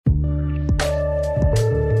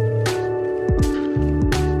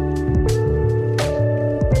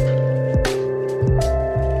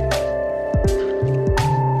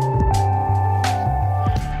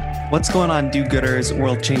What's going on, do-gooders,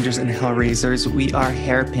 world changers, and hellraisers? We are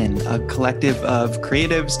Hairpin, a collective of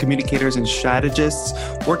creatives, communicators, and strategists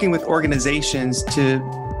working with organizations to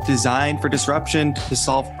design for disruption, to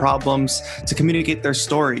solve problems, to communicate their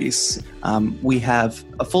stories. We have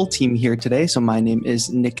a full team here today. So my name is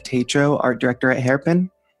Nick Tatro, art director at Hairpin.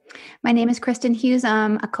 My name is Kristen Hughes.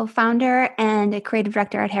 I'm a co-founder and a creative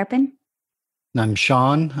director at Hairpin. I'm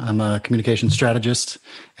Sean. I'm a communication strategist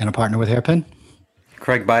and a partner with Hairpin.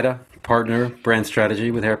 Craig Baida, partner, brand strategy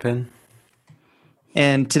with Hairpin.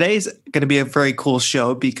 And today's going to be a very cool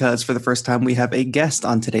show because for the first time we have a guest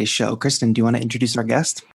on today's show. Kristen, do you want to introduce our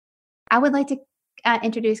guest? I would like to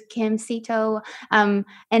introduce Kim Sito,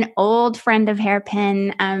 an old friend of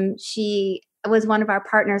Hairpin. She was one of our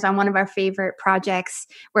partners on one of our favorite projects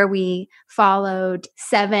where we followed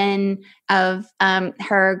 7 of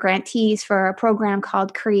her grantees for a program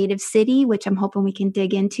called Creative City, which I'm hoping we can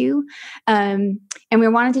dig into. And we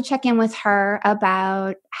wanted to check in with her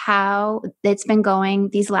about how it's been going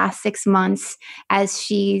these last 6 months as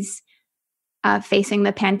she's facing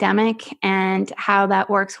the pandemic and how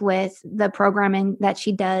that works with the programming that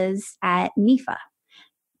she does at NEFA.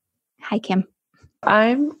 Hi, Kim.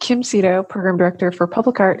 I'm Kim Sito, Program Director for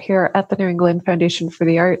Public Art here at the New England Foundation for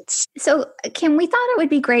the Arts. So, Kim, we thought it would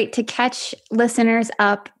be great to catch listeners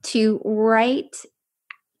up to right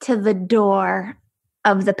to the door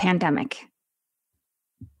of the pandemic.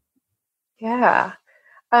 Yeah.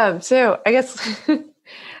 So I guess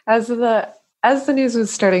as the news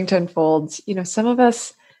was starting to unfold, some of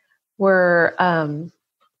us were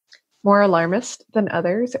more alarmist than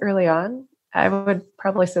others early on. I would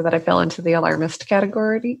probably say that I fell into the alarmist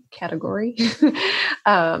category,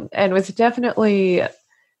 and was definitely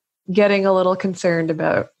getting a little concerned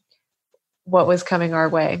about what was coming our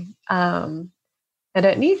way. And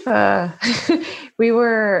at NEFA, we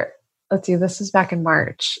were, this was back in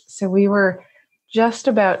March. So we were just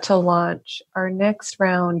about to launch our next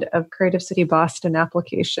round of Creative City Boston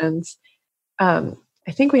applications. I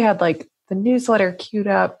think we had the newsletter queued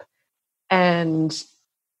up, and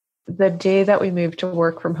the day that we moved to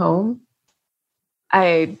work from home,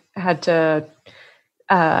 I had to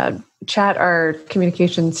chat our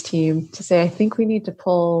communications team to say, I think we need to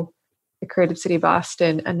pull the Creative City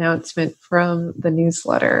Boston announcement from the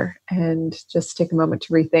newsletter and just take a moment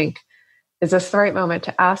to rethink. Is this the right moment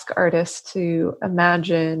to ask artists to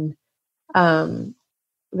imagine their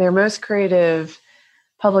most creative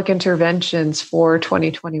public interventions for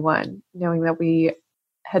 2021, knowing that we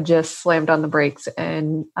had just slammed on the brakes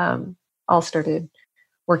and all started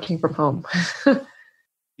working from home?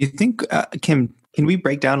 You think, Kim, can we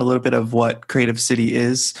break down a little bit of what Creative City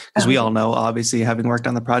is? Because we all know, obviously, having worked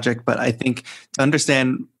on the project, but I think to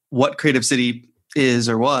understand what Creative City is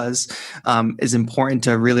or was is important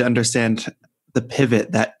to really understand the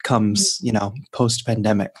pivot that comes,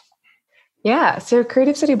 post-pandemic. Yeah. So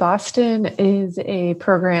Creative City Boston is a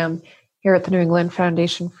program here at the New England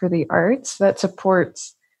Foundation for the Arts that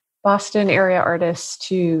supports Boston area artists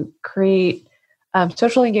to create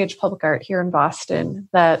socially engaged public art here in Boston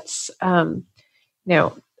that's,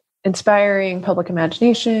 inspiring public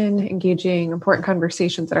imagination, engaging important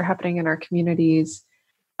conversations that are happening in our communities.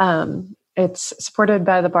 It's supported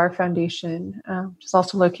by the Barr Foundation, which is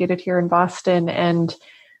also located here in Boston. And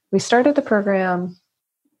we started the program,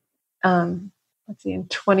 in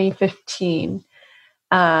 2015.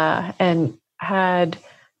 And had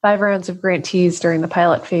 5 rounds of grantees during the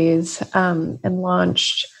pilot phase, and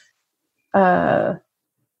launched. We had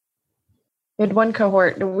one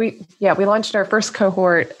cohort. We launched our first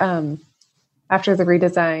cohort after the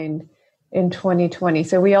redesign in 2020.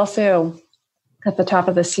 So we also, at the top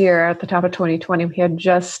of this year, at the top of 2020, we had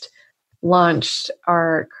just launched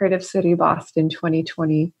our Creative City Boston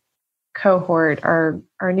 2020 cohort, our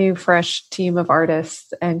new fresh team of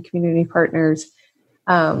artists and community partners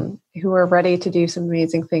who are ready to do some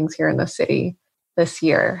amazing things here in the city this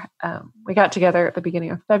year. We got together at the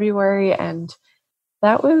beginning of February, and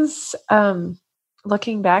that was,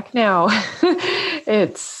 looking back now,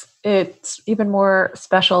 it's even more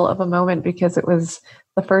special of a moment because it was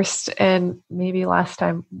the first and maybe last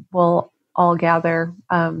time we'll all gather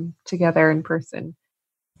together in person.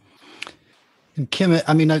 And Kim,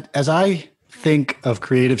 as I think of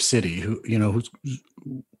Creative City,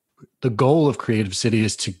 the goal of Creative City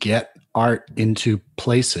is to get art into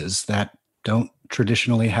places that don't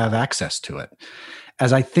traditionally have access to it.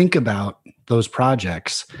 As I think about those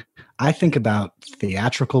projects, I think about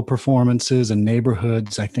theatrical performances in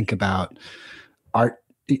neighborhoods. I think about art,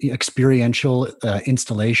 experiential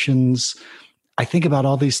installations. I think about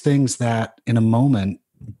all these things that in a moment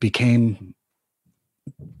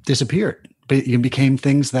disappeared became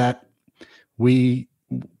things that we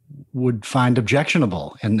would find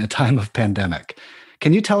objectionable in a time of pandemic.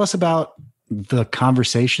 Can you tell us about the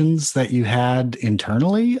conversations that you had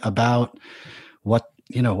internally about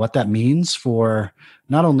what that means for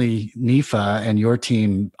not only NIFA and your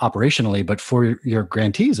team operationally, but for your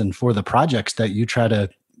grantees and for the projects that you try to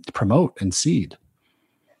promote and seed?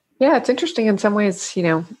 Yeah, it's interesting in some ways.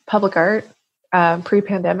 Public art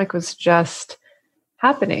pre-pandemic was just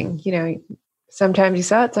happening. Sometimes you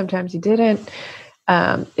saw it, sometimes you didn't.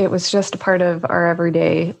 It was just a part of our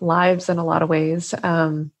everyday lives in a lot of ways.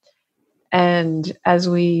 And as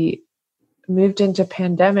we moved into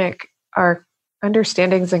pandemic, our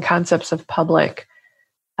understandings and concepts of public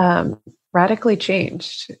radically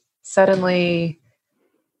changed. Suddenly,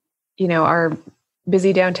 our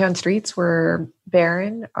busy downtown streets were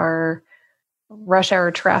barren. Our rush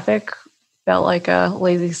hour traffic felt like a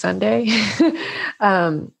lazy Sunday.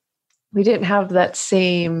 We didn't have that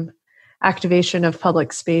same activation of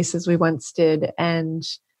public space as we once did. And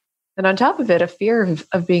on top of it, a fear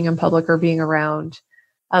of being in public or being around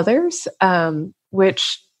others,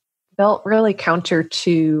 which felt really counter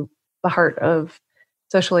to the heart of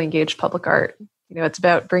socially engaged public art. It's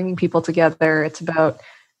about bringing people together. It's about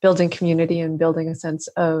building community and building a sense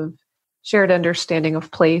of shared understanding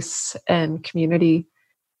of place and community.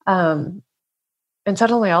 And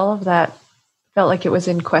suddenly all of that felt like it was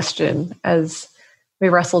in question as we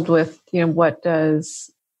wrestled with, what does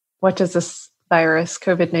this virus,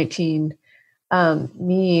 COVID-19,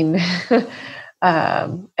 mean?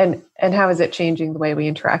 And how is it changing the way we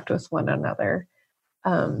interact with one another?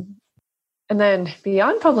 And then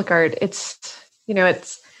beyond public art, it's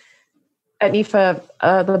at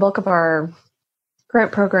NIFA, the bulk of our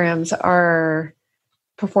grant programs are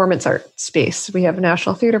performance art space. We have a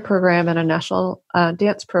national theater program and a national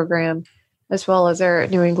dance program, as well as our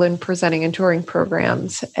New England presenting and touring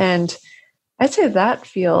programs. And I'd say that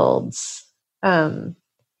field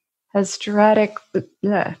has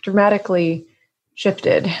dramatically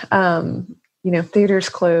shifted. Theaters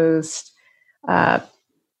closed.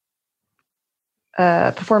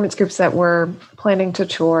 Performance groups that were planning to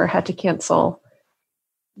tour had to cancel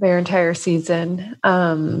their entire season.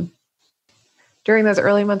 During those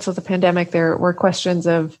early months of the pandemic, there were questions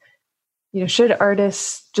of, should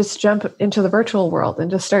artists just jump into the virtual world and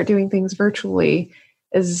just start doing things virtually?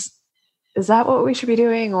 Is that what we should be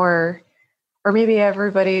doing? Or maybe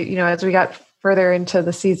everybody, as we got further into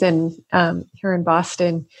the season here in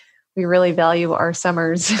Boston, we really value our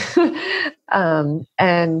summers. And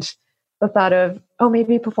the thought of,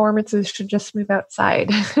 maybe performances should just move outside,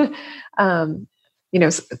 coming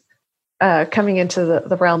into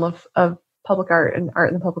the realm of public art and art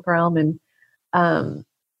in the public realm.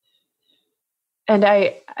 And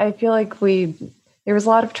I feel like there was a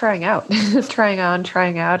lot of trying out, trying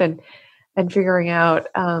out and figuring out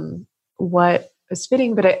what was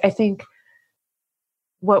fitting. But I think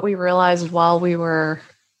what we realized while we were,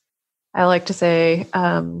 I like to say,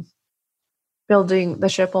 building the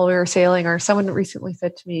ship while we were sailing, or someone recently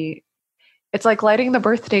said to me, it's like lighting the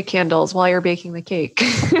birthday candles while you're baking the cake.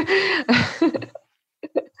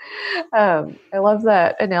 I love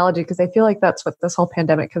that analogy because I feel like that's what this whole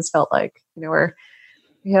pandemic has felt like, where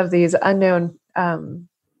we have these unknown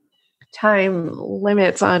time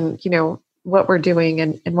limits on, what we're doing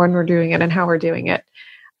and when we're doing it and how we're doing it.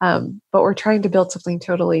 But we're trying to build something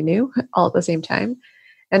totally new all at the same time.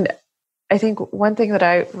 And I think one thing that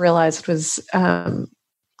I realized was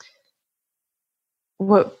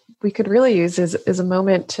what we could really use is a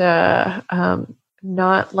moment to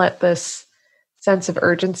not let this sense of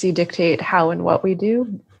urgency dictate how and what we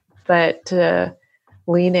do, but to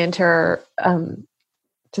lean into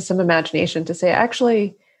to some imagination to say,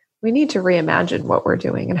 actually, we need to reimagine what we're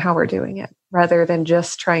doing and how we're doing it, rather than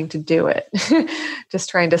just trying to do it, just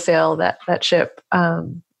trying to sail that ship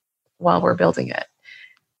while we're building it.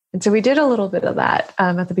 And so we did a little bit of that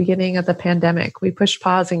at the beginning of the pandemic. We pushed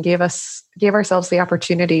pause and gave ourselves the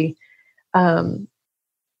opportunity to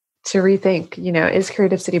rethink, is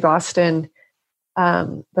Creative City Boston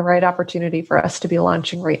the right opportunity for us to be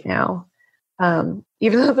launching right now?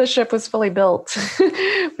 Even though the ship was fully built,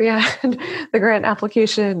 we had the grant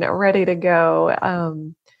application ready to go.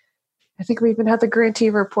 I think we even had the grantee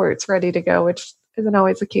reports ready to go, which isn't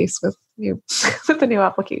always the case with the new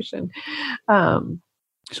application.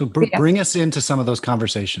 So bring us into some of those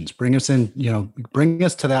conversations. Bring us in, bring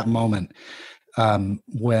us to that moment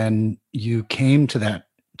when you came to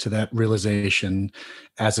that realization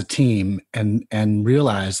as a team and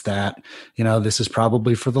realized that, this is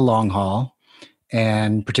probably for the long haul,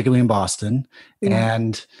 and particularly in Boston.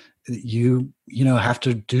 Yeah. you know, have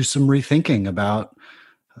to do some rethinking about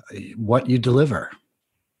what you deliver.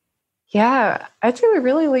 Yeah, I'd say we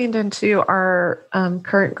really leaned into our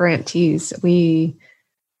current grantees. We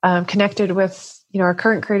connected with, you know, our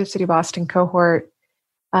current Creative City Boston cohort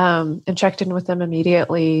and checked in with them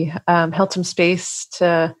immediately. Held some space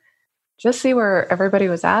to just see where everybody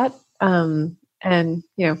was at, and,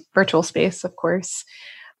 you know, virtual space, of course,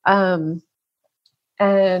 and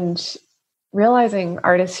realizing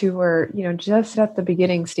artists who were, you know, just at the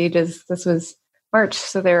beginning stages. This was March,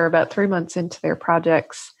 so they were about 3 months into their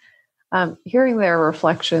projects. Hearing their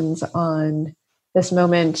reflections on this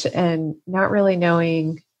moment and not really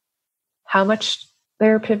knowing how much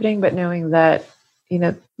they're pivoting, but knowing that, you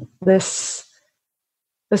know, this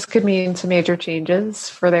could mean some major changes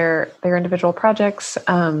for their individual projects.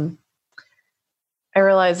 I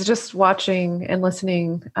realized just watching and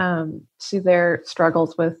listening to their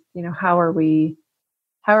struggles with, you know, how are we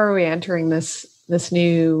entering this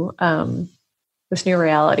new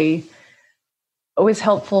reality. Always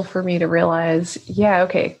helpful for me to realize, yeah,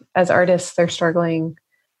 okay, as artists, they're struggling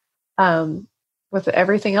with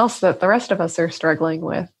everything else that the rest of us are struggling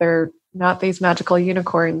with. They're not these magical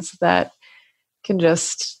unicorns that can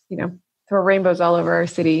just, you know, throw rainbows all over our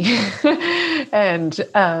city. And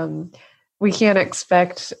we can't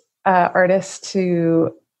expect artists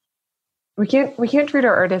to, we can't treat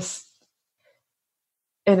our artists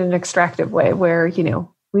in an extractive way where, you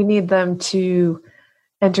know, we need them to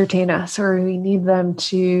entertain us, or we need them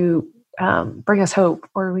to bring us hope,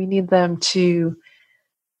 or we need them to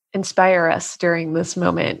inspire us during this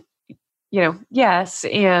moment. You know, yes,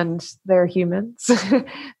 and they're humans.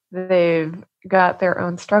 They've got their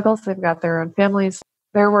own struggles. They've got their own families.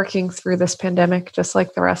 They're working through this pandemic just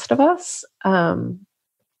like the rest of us. And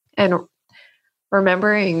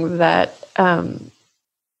remembering that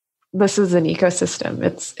this is an ecosystem.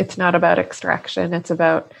 It's not about extraction. It's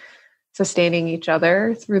about sustaining each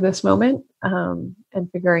other through this moment, and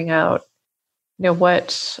figuring out, you know,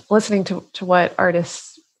 listening to what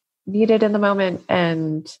artists needed in the moment,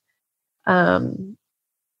 and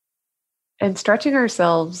stretching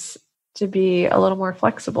ourselves to be a little more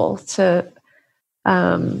flexible to, you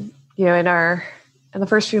know, in the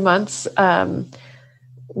first few months,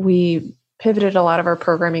 we pivoted a lot of our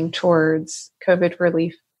programming towards COVID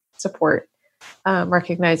relief support,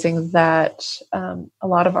 recognizing that a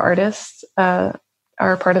lot of artists are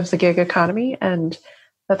part of the gig economy, and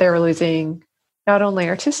that they were losing not only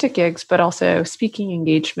artistic gigs, but also speaking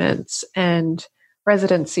engagements and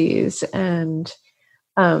residencies, and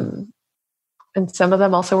some of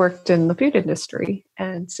them also worked in the food industry.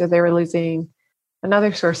 And so they were losing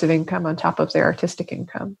another source of income on top of their artistic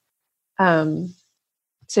income.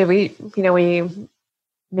 So we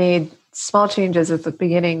made small changes at the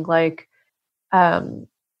beginning, like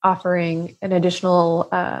offering an additional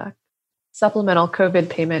supplemental COVID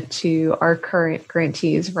payment to our current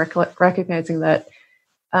grantees, recognizing that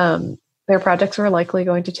their projects were likely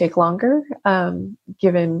going to take longer,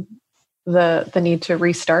 given the need to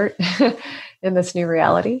restart in this new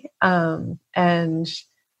reality, and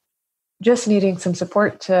just needing some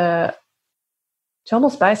support to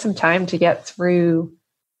almost buy some time to get through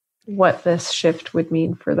what this shift would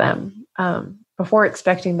mean for them, before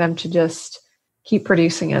expecting them to just keep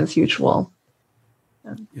producing as usual.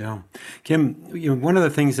 Yeah. Kim, you know, one of the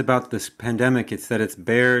things about this pandemic is that it's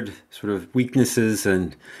bared sort of weaknesses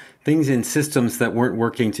and things in systems that weren't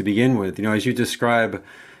working to begin with. You know, as you describe,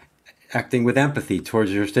 acting with empathy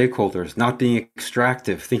towards your stakeholders, not being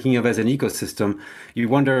extractive, thinking of as an ecosystem, you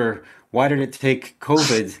wonder, why did it take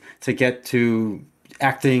COVID to get to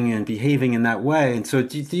acting and behaving in that way? And so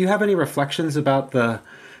do you have any reflections about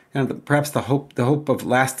perhaps the hope of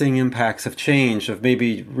lasting impacts of change, of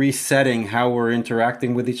maybe resetting how we're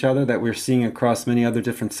interacting with each other that we're seeing across many other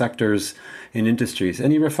different sectors and industries?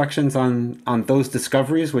 Any reflections on those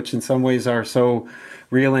discoveries, which in some ways are so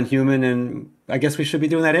real and human, and I guess we should be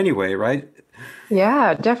doing that anyway, right?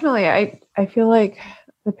 Yeah, definitely. I feel like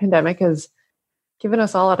the pandemic has given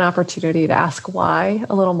us all an opportunity to ask why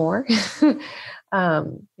a little more. You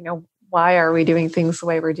know, why are we doing things the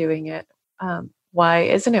way we're doing it? Why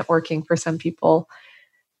isn't it working for some people?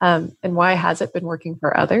 And why has it been working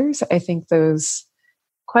for others? I think those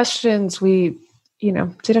questions we, you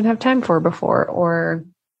know, didn't have time for before, or,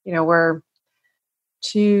 you know, we're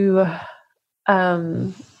too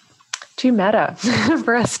meta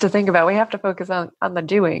for us to think about. We have to focus on the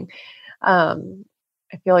doing. I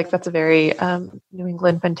feel like that's a very New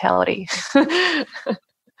England mentality.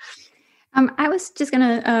 I was just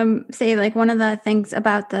going to say, like, one of the things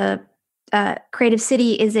about the Creative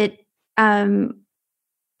City is it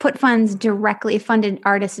put funded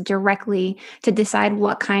artists directly to decide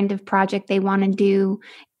what kind of project they want to do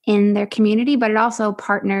in their community, but it also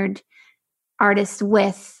partnered artists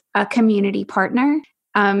with a community partner.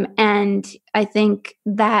 And I think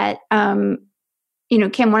that, Kim,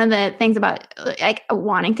 one of the things about like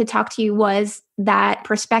wanting to talk to you was that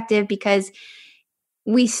perspective, because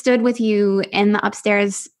we stood with you in the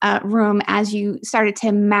upstairs room as you started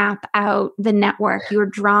to map out the network. You were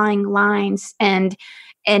drawing lines and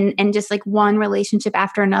just like one relationship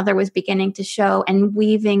after another was beginning to show, and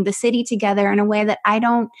weaving the city together in a way that I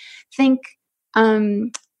don't think,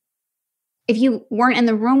 if you weren't in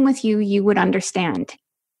the room with you, you would understand.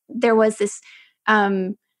 There was this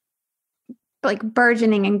like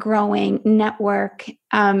burgeoning and growing network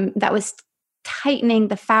that was tightening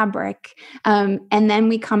the fabric. And then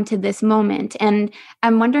we come to this moment. And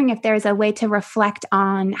I'm wondering if there's a way to reflect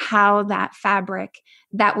on how that fabric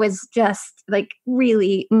that was just like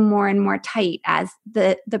really more and more tight as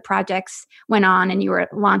the projects went on and you were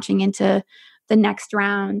launching into the next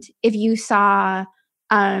round, if you saw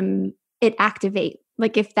it activate,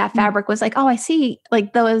 like if that fabric was like, oh, I see,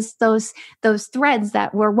 like those threads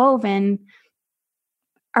that were woven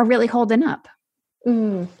are really holding up.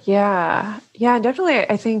 Yeah, definitely.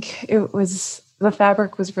 I think the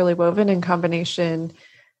fabric was really woven in combination,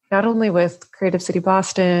 not only with Creative City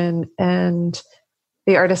Boston and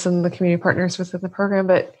the artists and the community partners within the program,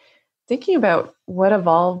 but thinking about what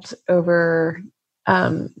evolved over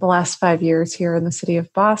the last 5 years here in the city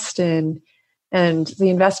of Boston, and the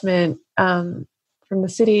investment from the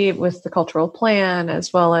city with the cultural plan,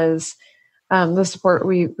 as well as the support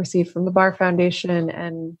we received from the Barr Foundation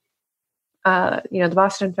and the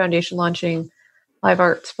Boston Foundation launching Live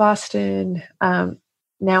Arts Boston, Now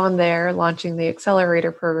and There launching the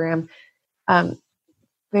Accelerator program.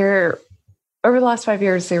 Over the last 5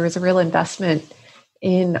 years, there was a real investment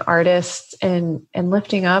in artists and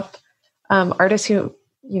lifting up artists who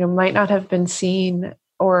might not have been seen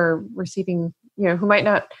or receiving, who might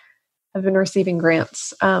not have been receiving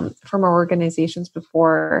grants from our organizations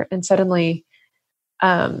before, and suddenly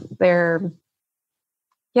there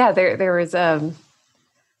was a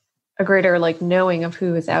greater like knowing of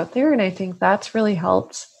who is out there, and I think that's really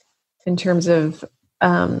helped in terms of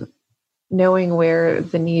knowing where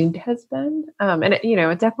the need has been. And it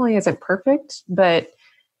definitely isn't perfect, but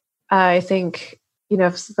I think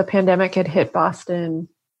if the pandemic had hit Boston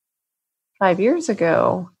 5 years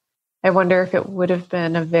ago, I wonder if it would have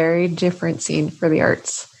been a very different scene for the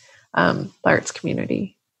arts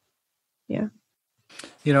community. Yeah.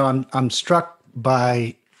 I'm struck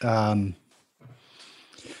by,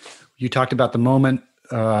 you talked about the moment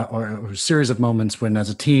or a series of moments when as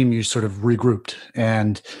a team you sort of regrouped,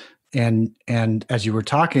 and as you were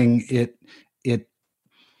talking,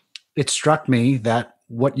 it struck me that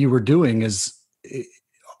what you were doing is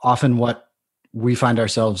often what we find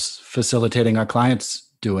ourselves facilitating our clients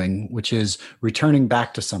doing, which is returning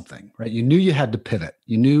back to something, right? You knew you had to pivot.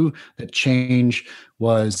 You knew that change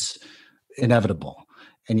was inevitable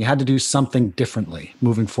and you had to do something differently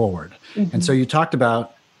moving forward. Mm-hmm. And so you talked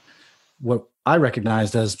about what I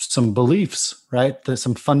recognized as some beliefs, right? There's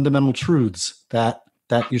some fundamental truths that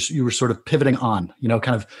you were sort of pivoting on,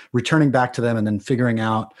 kind of returning back to them and then figuring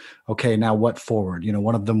out, okay, now what forward?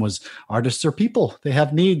 One of them was artists are people. They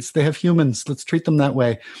have needs. They have humans. Let's treat them that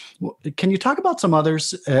way. Can you talk about some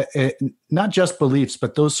others, not just beliefs,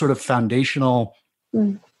 but those sort of foundational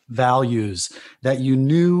values that you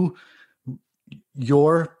knew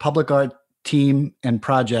your public art team and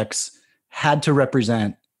projects had to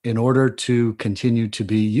represent in order to continue to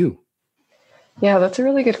be you? Yeah, that's a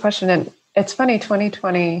really good question. And it's funny,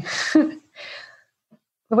 2020, the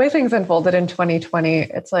way things unfolded in 2020,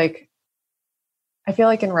 it's like, I feel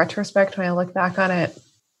like in retrospect, when I look back on it,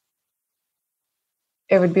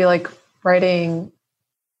 it would be like writing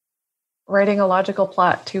a logical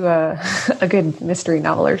plot to a good mystery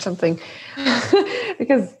novel or something.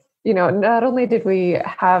 Because, not only did we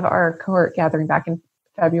have our cohort gathering back in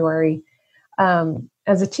February,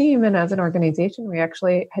 as a team and as an organization, we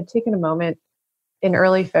actually had taken a moment in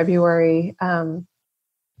early February to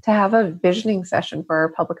have a visioning session for our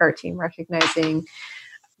public art team, recognizing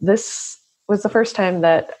this was the first time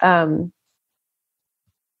that that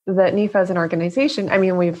NIFA as an organization, I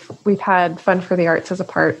mean, we've had Fund for the Arts as a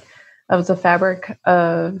part of the fabric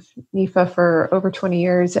of NIFA for over 20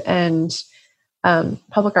 years, and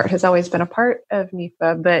public art has always been a part of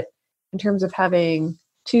NIFA, but in terms of having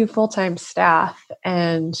 2 full-time staff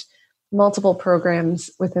and multiple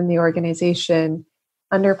programs within the organization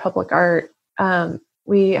under public art,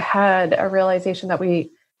 we had a realization that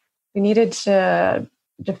we needed to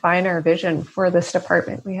define our vision for this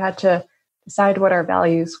department. We had to decide what our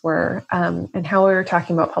values were, and how we were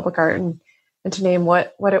talking about public art, and to name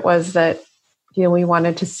what it was that we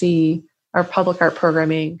wanted to see our public art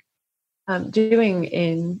programming doing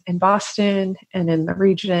in Boston and in the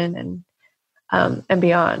region and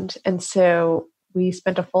beyond. And so we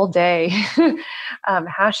spent a full day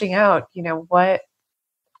hashing out, what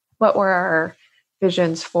were our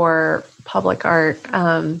visions for public art.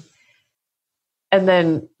 And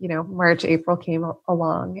then, March, April came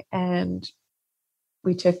along, and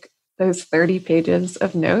we took those 30 pages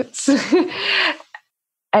of notes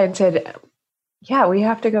and said, yeah, we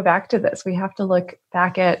have to go back to this. We have to look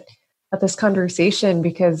back at this conversation,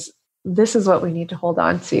 because this is what we need to hold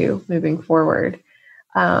on to moving forward.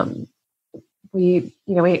 We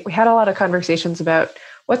had a lot of conversations about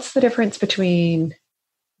what's the difference between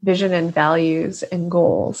vision and values and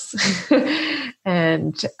goals.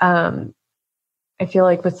 And I feel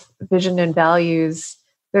like with vision and values,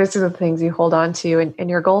 those are the things you hold on to, and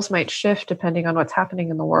your goals might shift depending on what's happening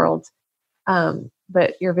in the world.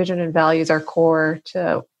 But your vision and values are core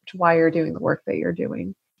to why you're doing the work that you're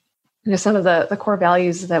doing. Some of the core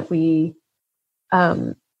values that we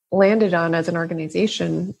landed on as an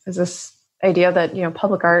organization is this idea that,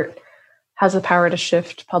 public art has the power to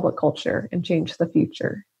shift public culture and change the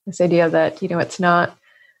future. This idea that, it's not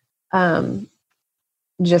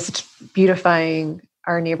just beautifying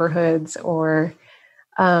our neighborhoods, or,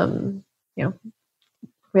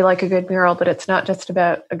 we like a good mural, but it's not just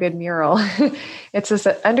about a good mural. It's this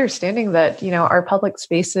understanding that, our public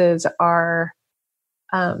spaces are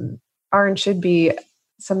and should be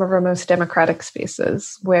some of our most democratic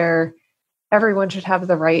spaces, where everyone should have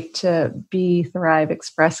the right to be, thrive,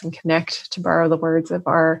 express, and connect, to borrow the words of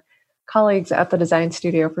our colleagues at the Design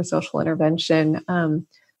Studio for Social Intervention.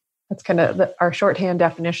 That's kind of our shorthand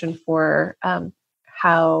definition for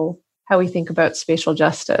how we think about spatial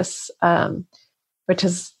justice, which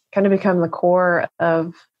has kind of become the core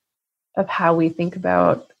of how we think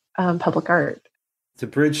about public art. To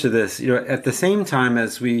bridge to this, at the same time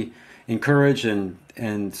as we encourage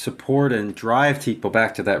and support and drive people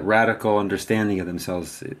back to that radical understanding of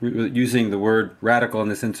themselves, using the word radical in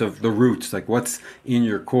the sense of the roots, like what's in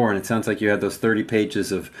your core. And it sounds like you had those 30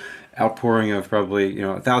 pages of outpouring of probably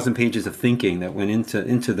 1,000 pages of thinking that went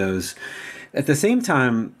into those. At the same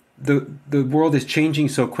time, the world is changing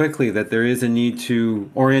so quickly that there is a need to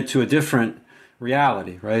orient to a different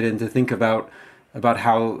reality, right? And to think about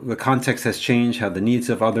how the context has changed, how the needs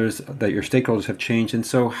of others, that your stakeholders have changed. And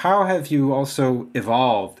so how have you also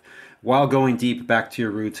evolved while going deep back to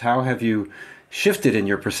your roots? How have you shifted in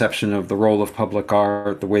your perception of the role of public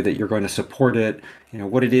art, the way that you're going to support it,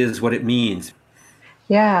 what it is, what it means?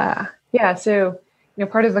 Yeah. So,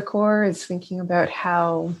 part of the core is thinking about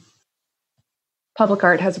how public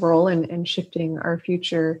art has a role in shifting our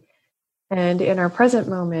future. And in our present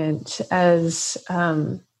moment, as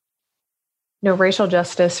racial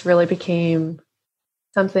justice really became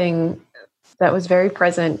something that was very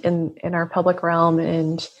present in our public realm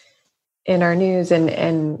and in our news, and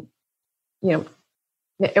it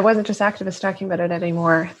wasn't just activists talking about it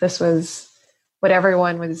anymore. This was what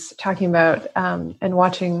everyone was talking about and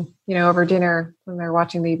watching, over dinner when they're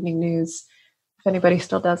watching the evening news, if anybody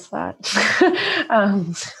still does that.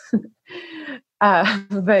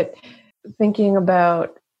 But thinking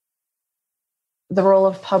about the role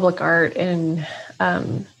of public art in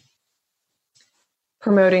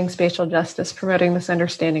promoting spatial justice, promoting this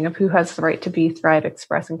understanding of who has the right to be, thrive,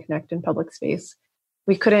 express, and connect in public space.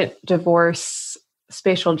 We couldn't divorce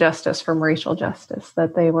spatial justice from racial justice,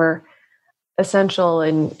 that they were essential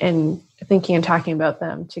in thinking and talking about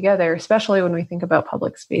them together, especially when we think about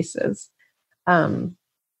public spaces. So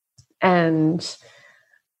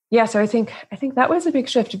I think that was a big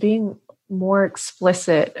shift, being more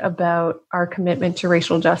explicit about our commitment to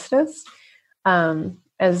racial justice,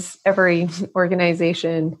 as every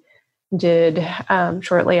organization did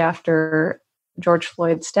shortly after George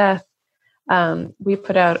Floyd's death. We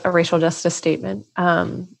put out a racial justice statement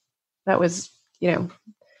that was,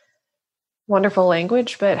 wonderful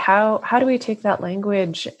language, but how do we take that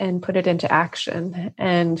language and put it into action?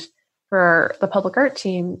 And for the public art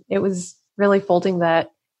team, it was really folding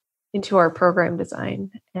that into our program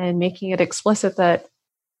design and making it explicit that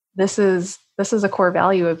this is a core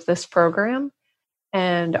value of this program,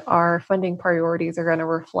 and our funding priorities are going to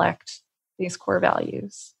reflect these core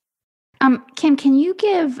values. Kim, can you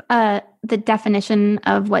give the definition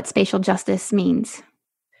of what spatial justice means?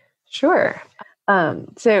 Sure.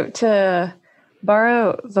 So to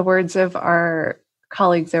borrow the words of our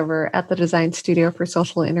colleagues over at the Design Studio for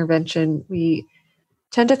Social Intervention, we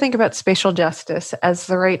tend to think about spatial justice as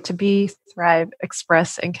the right to be, thrive,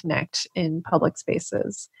 express, and connect in public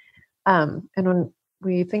spaces. And when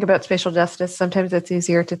we think about spatial justice, sometimes it's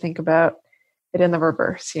easier to think about it in the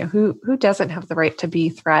reverse. Who doesn't have the right to be,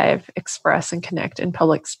 thrive, express, and connect in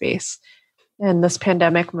public space? And this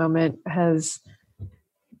pandemic moment has,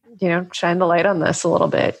 shined the light on this a little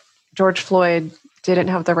bit. George Floyd didn't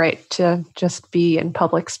have the right to just be in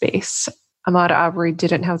public space. Ahmaud Arbery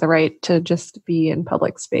didn't have the right to just be in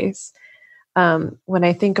public space. When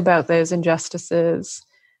I think about those injustices,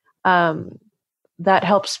 that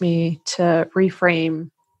helps me to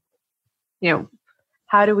reframe,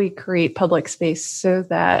 how do we create public space so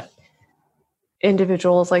that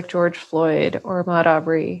individuals like George Floyd or Ahmaud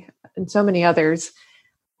Arbery and so many others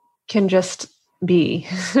can just be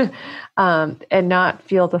and not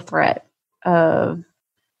feel the threat of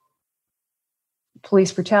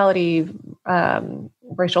police brutality,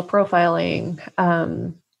 racial profiling.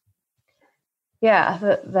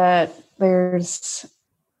 That there's,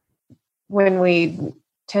 when we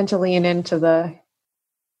tend to lean into the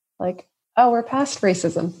we're past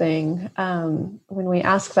racism thing, when we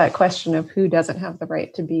ask that question of who doesn't have the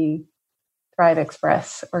right to be, thrive,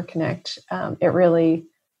 express, or connect, it really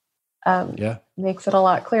makes it a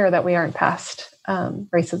lot clearer that we aren't past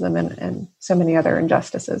racism and so many other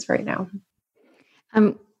injustices right now.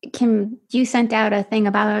 Kim, you sent out a thing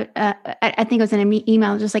about, I think it was in an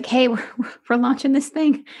email, just like, hey, we're launching this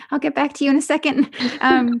thing. I'll get back to you in a second.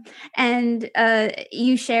 And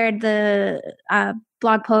you shared the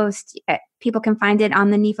blog post. People can find it on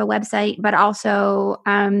the NIFA website, but also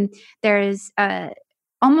there's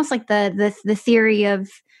almost like the theory of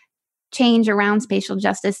change around spatial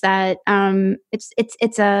justice that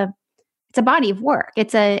it's a body of work.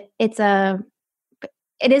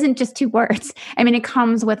 It isn't just two words. I mean, it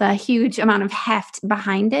comes with a huge amount of heft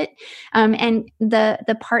behind it. And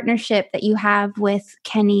the partnership that you have with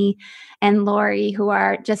Kenny and Lori, who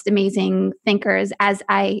are just amazing thinkers, as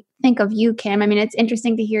I think of you, Kim, I mean, it's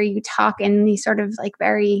interesting to hear you talk in these sort of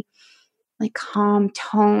very calm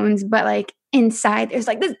tones, but inside there's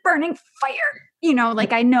this burning fire,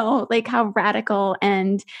 I know how radical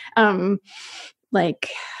and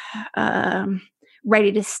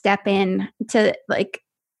ready to step in to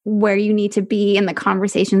where you need to be and the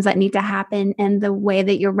conversations that need to happen and the way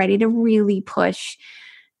that you're ready to really push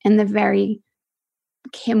in the very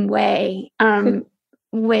Kim way,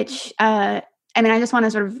 which, I just want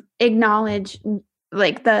to sort of acknowledge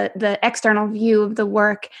the external view of the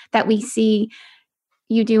work that we see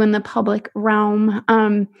you do in the public realm,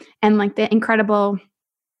 and the incredible,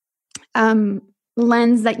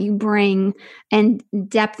 lens that you bring and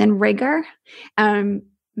depth and rigor.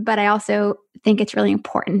 But I also think it's really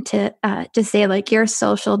important to just say your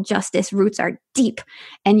social justice roots are deep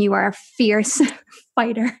and you are a fierce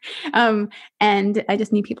fighter. And I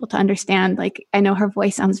just need people to understand, I know her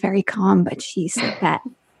voice sounds very calm, but she's that.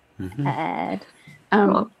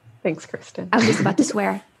 Thanks, Kristen. I was just about to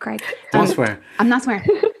swear, Craig. Don't swear. I'm not swearing.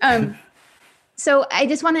 So I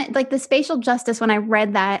just want to, the spatial justice, when I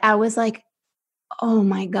read that, I was like, oh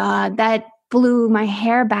my God, that blew my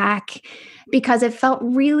hair back, because it felt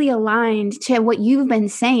really aligned to what you've been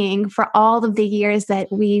saying for all of the years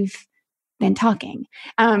that we've been talking.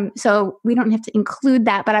 So we don't have to include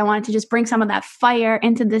that, but I wanted to just bring some of that fire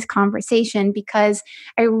into this conversation, because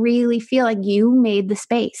I really feel like you made the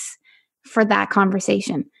space for that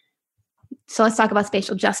conversation. So let's talk about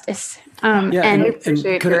spatial justice. And I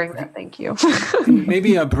appreciate hearing that. Thank you.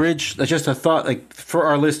 Maybe a bridge, just a thought, for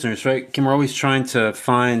our listeners, right? Kim, we're always trying to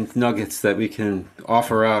find nuggets that we can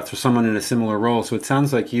offer out to someone in a similar role. So it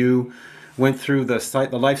sounds like you went through the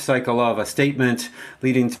life cycle of a statement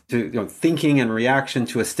leading to thinking and reaction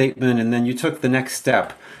to a statement, and then you took the next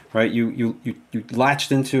step, right? You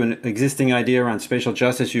latched into an existing idea around spatial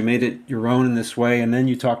justice. You made it your own in this way, and then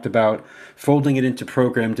you talked about folding it into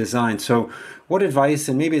program design. So what advice,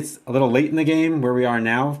 and maybe it's a little late in the game where we are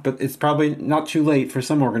now, but it's probably not too late for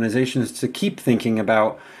some organizations to keep thinking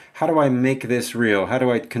about, how do I make this real? How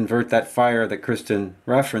do I convert that fire that Kristen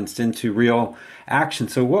referenced into real action?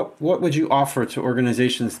 So what would you offer to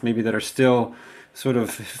organizations maybe that are still sort of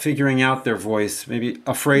figuring out their voice, maybe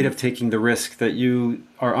afraid of taking the risk that you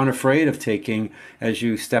are unafraid of taking as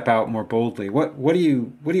you step out more boldly? What do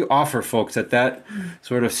you offer folks at that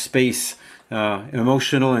sort of space,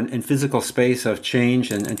 emotional and physical space of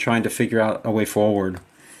change and trying to figure out a way forward?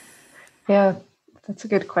 Yeah, that's a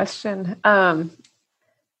good question.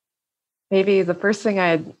 Maybe the first thing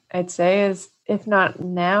I'd say is, if not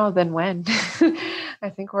now, then when? I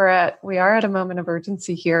think we are at a moment of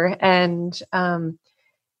urgency here, and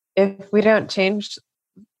if we don't change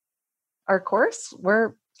our course,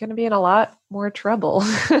 we're going to be in a lot more trouble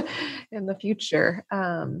in the future.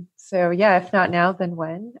 So yeah, if not now, then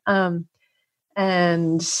when?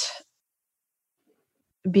 And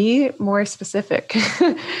be more specific.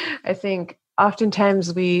 I think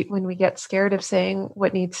oftentimes when we get scared of saying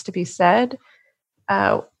what needs to be said,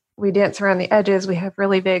 we dance around the edges. We have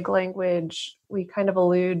really vague language. We kind of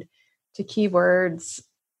allude to keywords,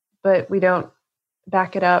 but we don't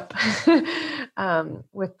back it up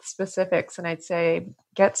with specifics. And I'd say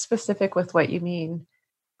get specific with what you mean.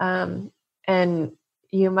 And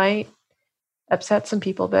you might upset some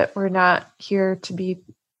people, but we're not here to be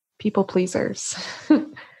people pleasers.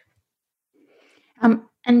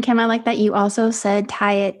 And Kim, I like that you also said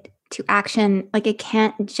tie it to action. Like it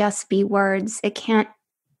can't just be words. It can't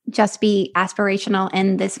just be aspirational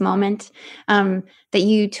in this moment. That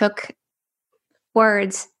you took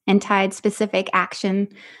words and tied specific action,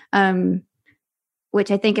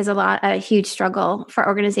 which I think is a huge struggle for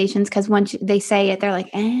organizations, because once they say it, they're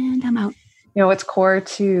like, and I'm out. It's core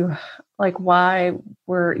to like why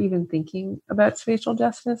we're even thinking about spatial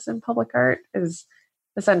justice in public art is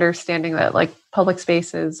this understanding that like public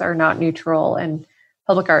spaces are not neutral and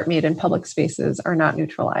public art made in public spaces are not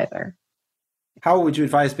neutral either. How would you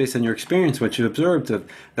advise, based on your experience, what you observed, of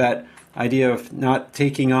that idea of not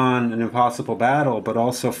taking on an impossible battle, but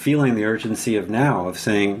also feeling the urgency of now, of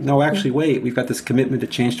saying, no, actually, wait, we've got this commitment to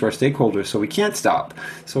change to our stakeholders, so we can't stop.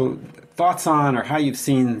 So thoughts on, or how you've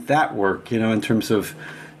seen that work, in terms of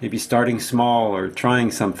maybe starting small or trying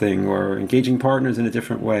something or engaging partners in a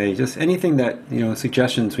different way, just anything that,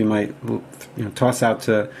 suggestions we might, toss out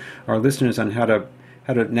to our listeners on how to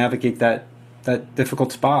navigate that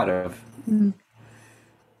difficult spot of. Mm-hmm.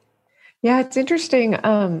 Yeah, it's interesting.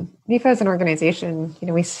 NIFA as an organization,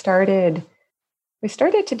 we started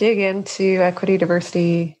to dig into equity,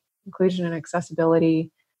 diversity, inclusion, and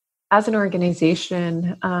accessibility as an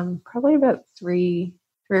organization probably about 3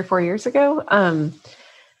 or 4 years ago.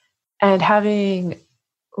 And having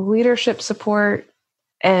leadership support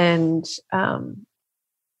and a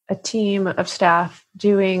team of staff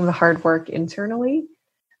doing the hard work internally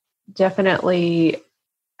definitely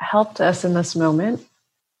helped us in this moment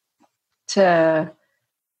to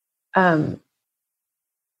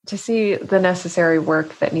see the necessary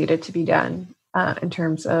work that needed to be done in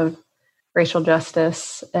terms of racial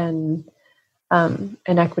justice and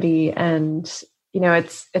equity. And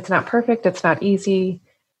it's not perfect, it's not easy,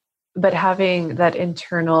 but having that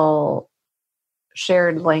internal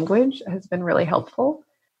shared language has been really helpful.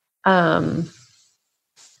 I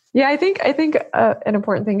think an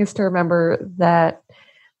important thing is to remember that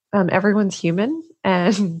everyone's human,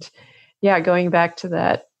 and going back to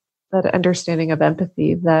that understanding of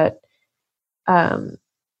empathy, that one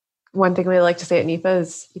thing we like to say at NIFA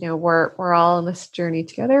is, we're all on this journey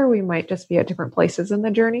together. We might just be at different places in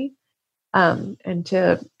the journey, and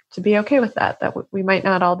to be okay with that we might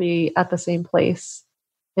not all be at the same place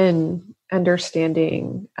in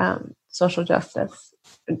understanding social justice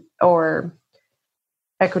or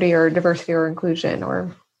equity or diversity or inclusion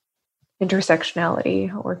or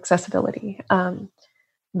intersectionality or accessibility.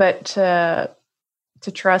 But to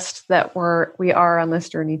trust that we are on this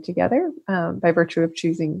journey together by virtue of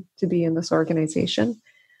choosing to be in this organization,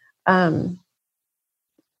 and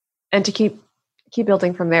to keep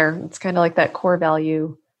building from there. It's kind of like that core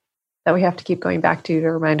value that we have to keep going back to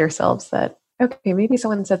remind ourselves that, okay, maybe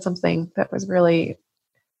someone said something that was really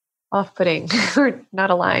off-putting or not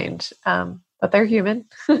aligned, but they're human,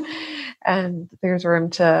 and there's room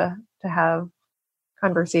to have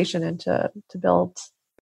conversation and to build.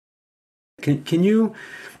 Can you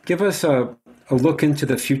give us a look into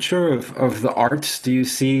the future of the arts? Do you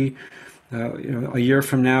see, a year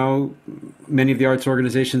from now, many of the arts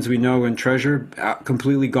organizations we know and treasure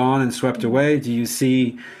completely gone and swept away? Do you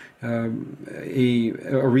see a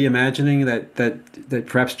reimagining that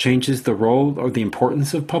perhaps changes the role or the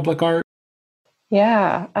importance of public art?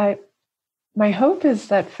 Yeah, my hope is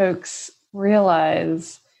that folks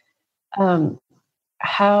realize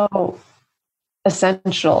how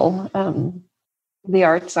essential the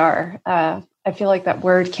arts are. I feel like that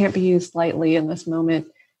word can't be used lightly in this moment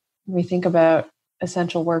when we think about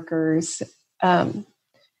essential workers, and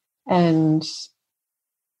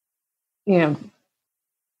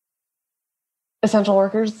essential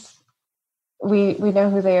workers, we know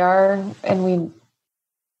who they are, and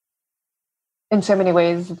in so many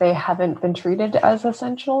ways they haven't been treated as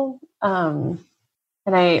essential. And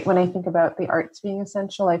when I think about the arts being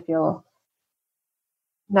essential, I feel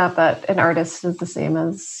not that an artist is the same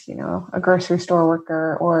as, a grocery store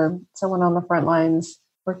worker or someone on the front lines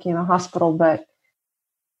working in a hospital, but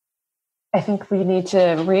I think we need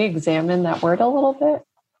to re-examine that word a little bit.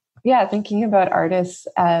 Yeah, thinking about artists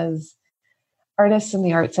and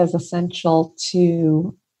the arts as essential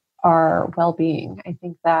to our well-being. I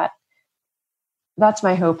think that's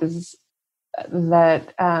my hope, is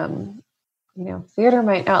that theater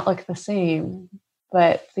might not look the same,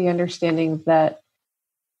 but the understanding that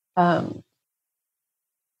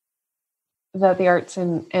that the arts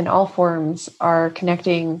in all forms are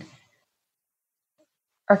connecting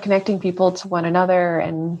people to one another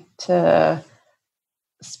and to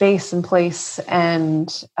space and place,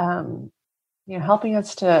 and helping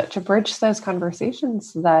us to bridge those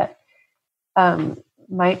conversations that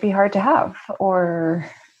might be hard to have, or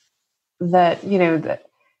that that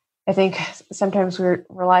I think sometimes we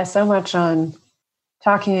rely so much on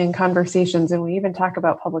talking in conversations, and we even talk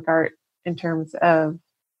about public art in terms of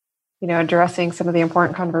addressing some of the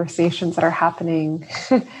important conversations that are happening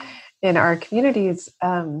in our communities.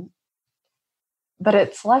 But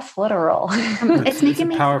it's less literal. It's making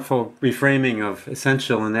me powerful reframing of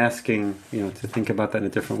essential and asking, to think about that in a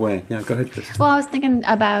different way. Yeah, go ahead, Chris. Well, I was thinking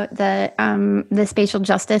about the spatial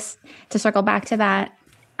justice, to circle back to that,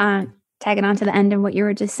 tagging on to the end of what you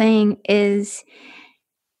were just saying, is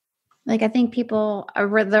like, I think people,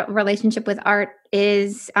 the relationship with art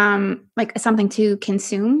is like something to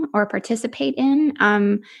consume or participate in,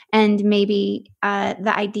 and maybe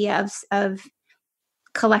the idea of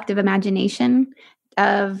collective imagination,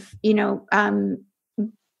 of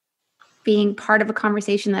being part of a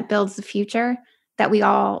conversation that builds the future that we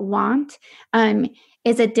all want,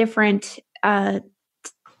 is a different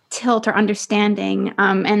tilt or understanding,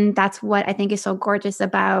 and that's what I think is so gorgeous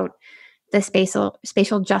about the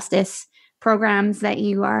spatial justice programs that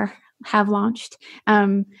you have launched,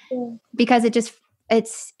 because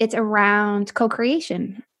it's around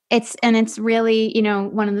co-creation. It's really,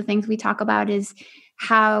 one of the things we talk about is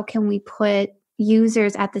how can we put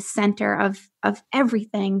users at the center of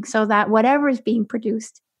everything, so that whatever is being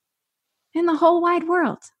produced in the whole wide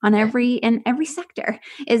world, in every sector,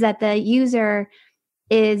 is that the user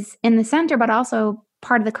is in the center, but also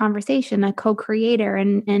part of the conversation, a co-creator,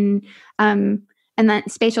 and that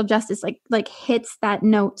spatial justice like hits that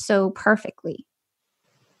note so perfectly.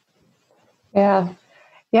 Yeah,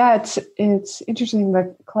 it's interesting.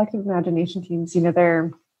 The collective imagination teams,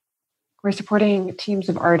 we're supporting teams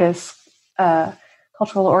of artists,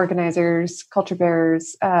 cultural organizers, culture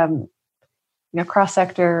bearers,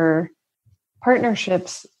 cross-sector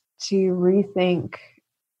partnerships to rethink,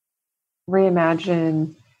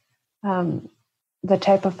 reimagine the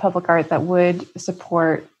type of public art that would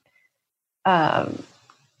support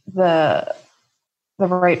the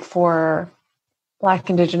right for Black,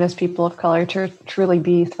 Indigenous, people of color to truly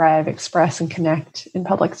be, thrive, express, and connect in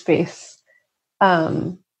public space.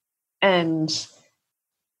 And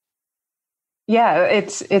yeah,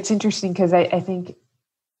 it's interesting because I think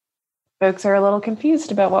folks are a little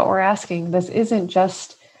confused about what we're asking. This isn't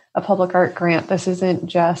just a public art grant. This isn't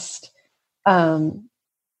just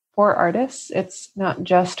for artists. It's not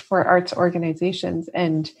just for arts organizations.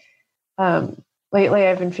 And lately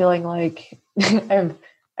I've been feeling like I've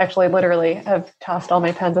actually literally have tossed all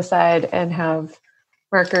my pens aside and have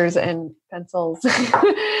markers and pencils.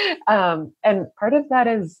 And part of that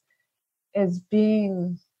is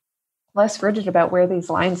being less rigid about where these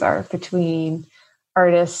lines are between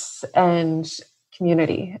artists and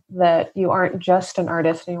community, that you aren't just an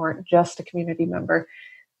artist and you aren't just a community member,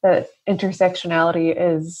 that intersectionality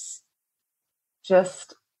is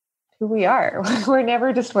just who we are. We're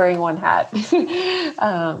never just wearing one hat.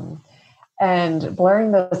 And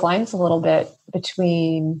blurring those lines a little bit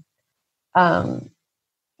between, what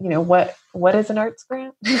is an arts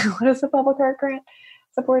grant? What is a public art grant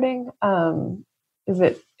supporting? Is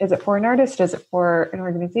it for an artist? Is it for an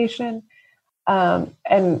organization?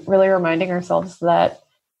 And really reminding ourselves that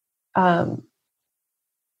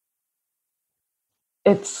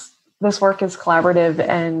this work is collaborative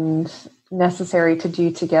and necessary to do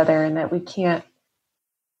together, and that we can't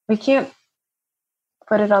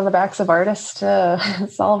put it on the backs of artists to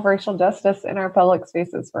solve racial justice in our public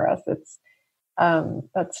spaces. For us, it's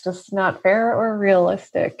that's just not fair or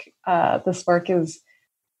realistic.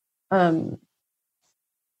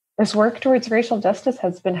 This work towards racial justice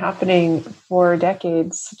has been happening for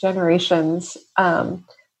decades, generations. There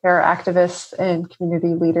are activists and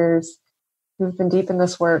community leaders who've been deep in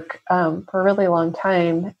this work for a really long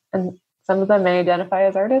time. And some of them may identify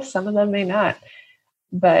as artists, some of them may not.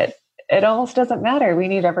 But it almost doesn't matter. We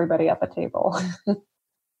need everybody at the table.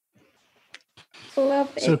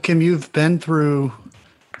 Love it. So, Kim, you've been through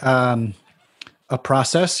a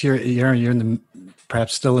process. You're in the,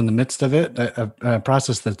 perhaps still in the midst of it, a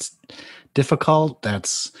process that's difficult,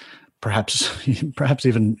 that's perhaps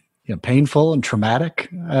even painful and traumatic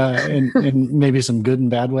in maybe some good and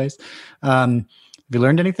bad ways. Have you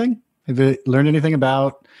learned anything? Have you learned anything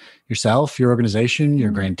about yourself, your organization,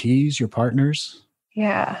 your grantees, your partners?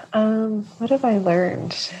 Yeah. What have I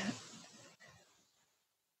learned?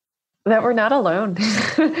 That we're not alone.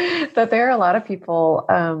 That there are a lot of people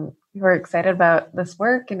who are excited about this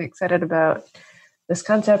work and excited about this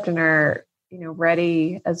concept and are,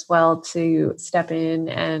 ready as well to step in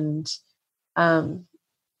and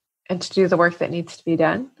to do the work that needs to be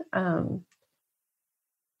done.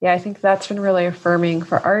 I think that's been really affirming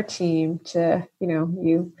for our team to,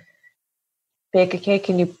 you bake a cake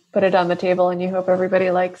and you put it on the table and you hope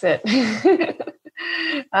everybody likes it.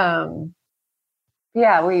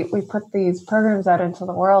 We put these programs out into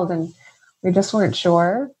the world and we just weren't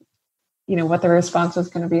sure, what the response was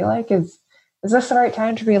going to be like. Is this the right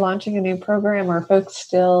time to be launching a new program, or are folks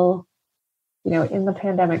still, in the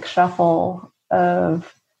pandemic shuffle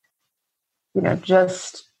of,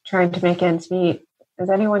 just trying to make ends meet?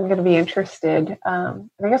 Is anyone going to be interested? And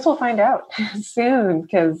I guess we'll find out soon,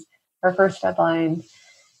 because our first deadline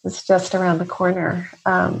is just around the corner.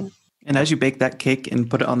 And as you bake that cake and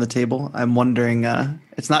put it on the table, I'm wondering,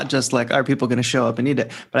 it's not just like, are people going to show up and eat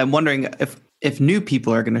it? But I'm wondering if new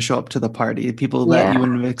people are going to show up to the party, people that you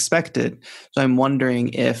wouldn't have expected. So I'm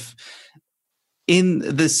wondering if, in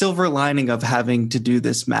the silver lining of having to do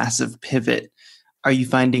this massive pivot, are you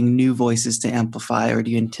finding new voices to amplify, or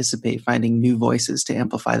do you anticipate finding new voices to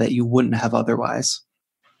amplify that you wouldn't have otherwise?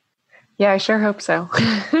 Yeah, I sure hope so.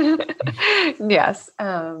 Yes.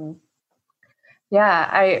 We're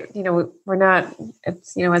not,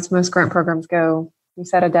 it's, as most grant programs go, you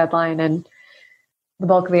set a deadline and the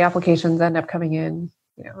bulk of the applications end up coming in,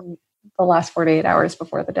 the last 48 hours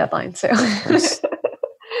before the deadline. So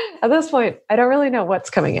at this point, I don't really know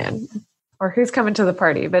what's coming in or who's coming to the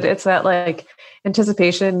party, but it's that like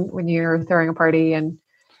anticipation when you're throwing a party and,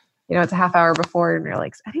 it's a half hour before and you're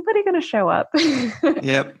like, is anybody going to show up?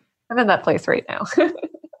 Yep. I'm in that place right now.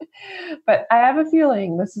 But I have a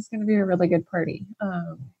feeling this is going to be a really good party.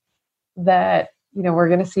 That, we're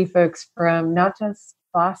going to see folks from not just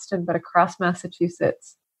Boston, but across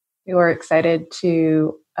Massachusetts who are excited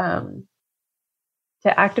to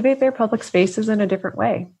activate their public spaces in a different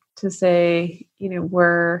way, to say,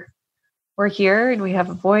 we're here and we have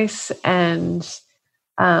a voice, and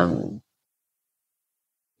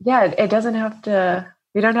it doesn't have to,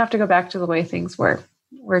 we don't have to go back to the way things were.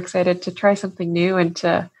 We're excited to try something new and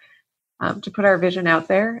to put our vision out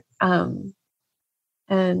there. We're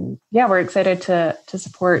excited to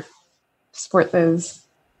support those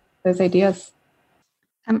ideas.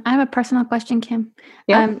 I have a personal question, Kim.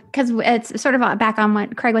 Yeah. Because it's sort of back on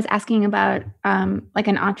what Craig was asking about, like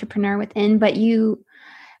an entrepreneur within, but you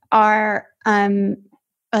are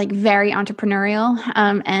like very entrepreneurial.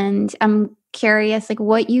 And I'm curious, like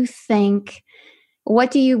what you think,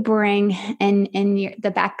 what do you bring in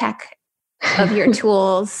the backpack of your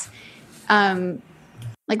tools?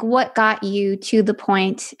 Like what got you to the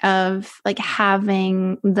point of like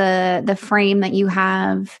having the frame that you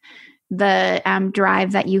have, the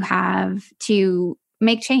drive that you have to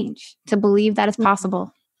make change, to believe that it's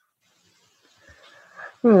possible?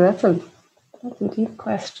 That's a deep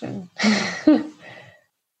question.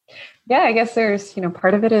 Yeah, I guess there's,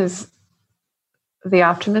 part of it is the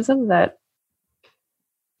optimism that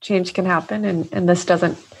change can happen, and this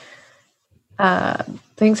doesn't,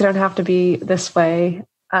 things don't have to be this way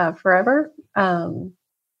forever. I'm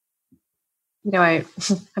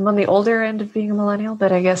on the older end of being a millennial,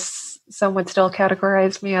 but I guess some would still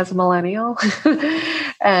categorize me as a millennial.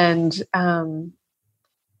 And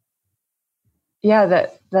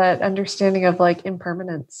that understanding of like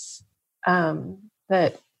impermanence,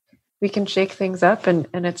 that we can shake things up and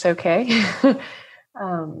it's okay.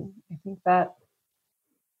 I think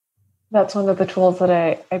that's one of the tools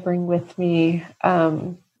that I bring with me.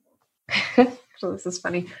 So this is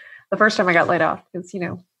funny. The first time I got laid off, because,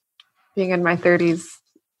 being in my 30s,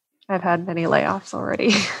 I've had many layoffs already.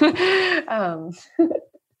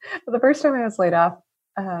 But the first time I was laid off,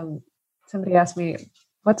 somebody asked me,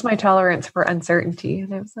 what's my tolerance for uncertainty?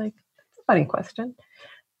 And I was like, that's a funny question.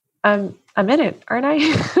 I'm in it, aren't I?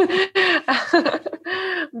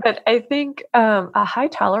 But I think a high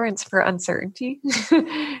tolerance for uncertainty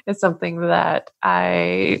is something that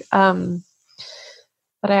I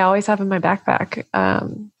always have in my backpack.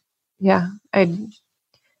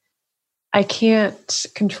 I can't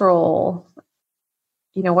control,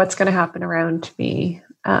 what's going to happen around me,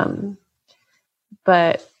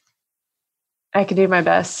 but I can do my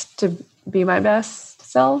best to be my best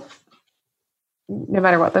self. no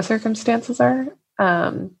matter what the circumstances are.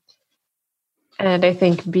 And I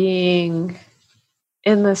think being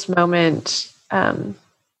in this moment, but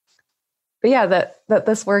yeah, that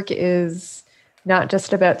this work is not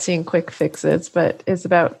just about seeing quick fixes, but is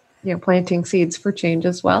about, planting seeds for change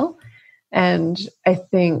as well. And I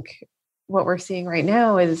think what we're seeing right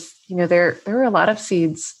now is, there are a lot of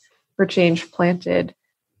seeds for change planted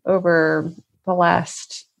over the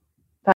last